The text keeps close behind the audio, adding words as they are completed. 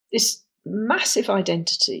this massive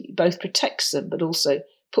identity both protects them but also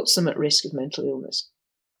puts them at risk of mental illness.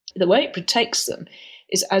 The way it protects them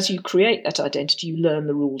is as you create that identity, you learn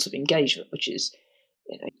the rules of engagement, which is,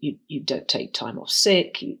 you don't take time off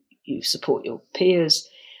sick, you support your peers,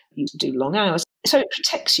 you do long hours. So it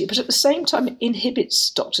protects you, but at the same time, it inhibits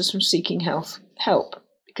doctors from seeking help,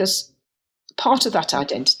 because part of that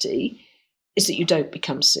identity is that you don't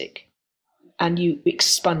become sick and you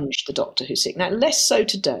expunge the doctor who's sick. Now, less so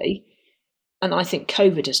today, and I think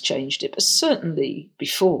COVID has changed it, but certainly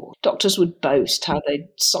before, doctors would boast how they'd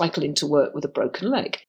cycle into work with a broken leg.